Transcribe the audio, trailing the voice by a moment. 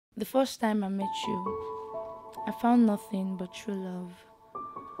The first time I met you, I found nothing but true love.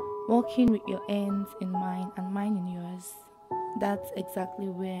 Walking with your hands in mine and mine in yours, that's exactly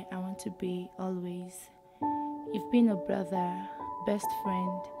where I want to be always. You've been a brother, best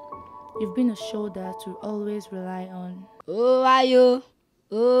friend. You've been a shoulder to always rely on. Oh, why you?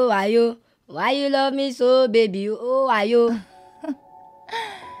 Oh, why you? Why you love me so, baby? Oh, why you?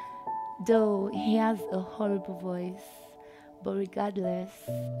 Though he has a horrible voice, but regardless,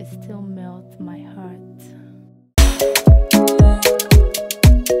 it still melts my heart.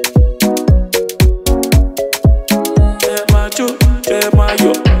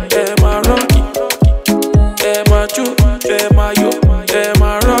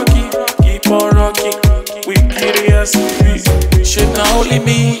 Keep on rocking, we curious. Should not only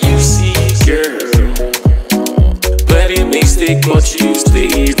me you see, girl. Very mistake, but you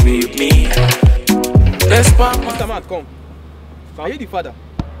stay with me. Let's pop. Mr. Man, come. Are you the father?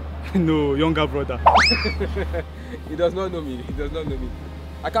 No, younger brother. He does not know me. He does not know me.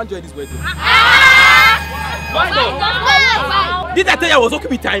 I can't join this wedding. Why not? Did I tell you I was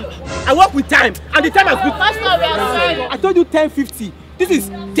working with time? I work with time, and the time has been. Pastor, we are sorry. I told you 10:50. This is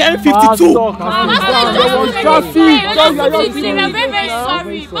 10:52. Pastor, we are very, very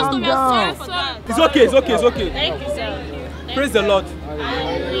sorry. Pastor, we are sorry for that. It's okay. It's okay. It's okay. Thank you, sir. Praise the Lord.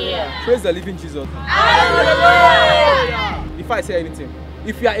 Hallelujah. Praise the living Jesus. Hallelujah. If I say anything,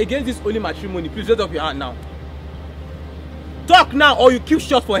 if you are against this holy matrimony, please raise up your hand now. Talk now, or you keep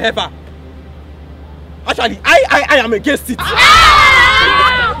short forever. Actually, I am against it.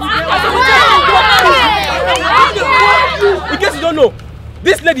 In case you don't know,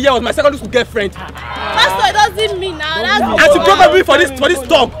 this lady here was my secondary school girlfriend. Pastor, it doesn't mean now. That's And she probably for this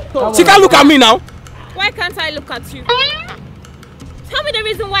talk. She can't look at me now. Why can't I look at you? Tell me the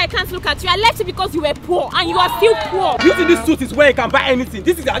reason why I can't look at you. I left you because you were poor and you are still poor. You think this suit is where you can buy anything?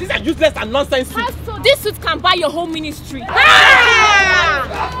 This is a useless and nonsense suit. Pastor, this suit can buy your whole ministry. In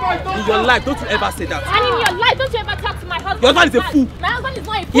your life, don't you ever say that. And in your life, don't you ever talk to my husband? Your husband is a fool. My husband is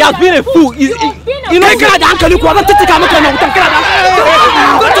not a fool. He has been a fool. You have been a fool. You know,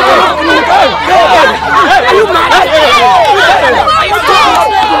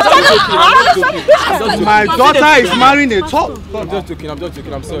 My daughter is marrying a top. I'm just joking.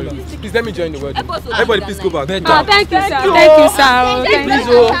 I'm sorry. Please let me join the wedding. Everybody, please go back. Oh, thank you, sir. Thank you, sir.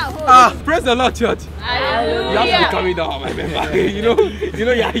 Please, praise the Lord, church. You have to be coming down, my member. you know,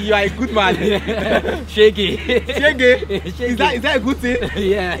 you are a good man. Shaggy. Shaggy? Is that a good thing?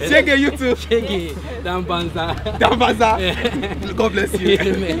 Yeah. Shaggy, you too. Shaggy. Dambanza. God bless you.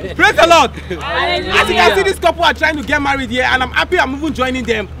 Praise the Lord. Hallelujah. As you can see, this couple are trying to get married here, and I'm happy I'm even joining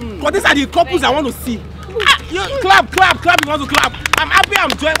them. Because these are the couples I want to see. You clap if you want to clap. I'm happy I'm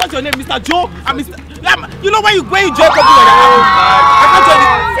joining. What's your name? Mr. Joe? I'm Mr. You know when you join couples like that? I can't join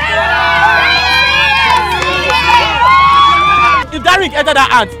it. If that ring enter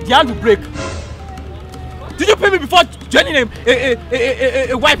that hand, the hand will break. Did you pay me before joining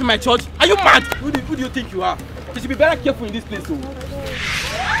a wife in my church? Are you mad? Who do you think you are? You should be very careful in this place. Go.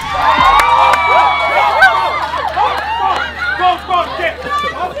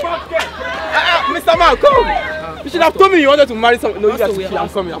 Mr. Man, come! You should have told me you wanted to marry someone. No, you have to. I'm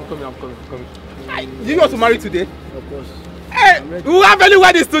coming. You want to marry today? Of course. Hey, we have any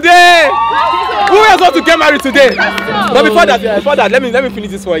weddings today? Who else want to get married today? But before that, let me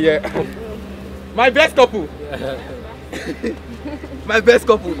finish this one here. My best couple. My best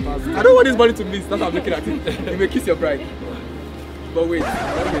couple. I don't want this money to miss. That's how I'm looking at it. You may kiss your bride. But wait.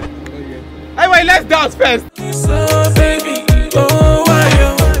 Anyway, let's dance first. So baby, oh why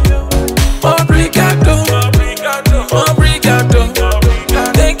you? Obrigado.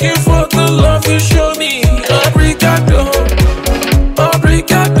 Thank you for the love you show me. Obrigado.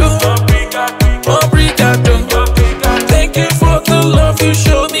 Thank you for the love you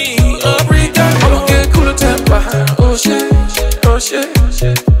show me. Obrigado. Okay, cool temper. Oh shit.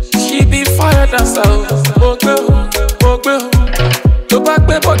 She be fire dancer. Oh girl. Go back,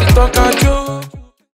 body talk at you.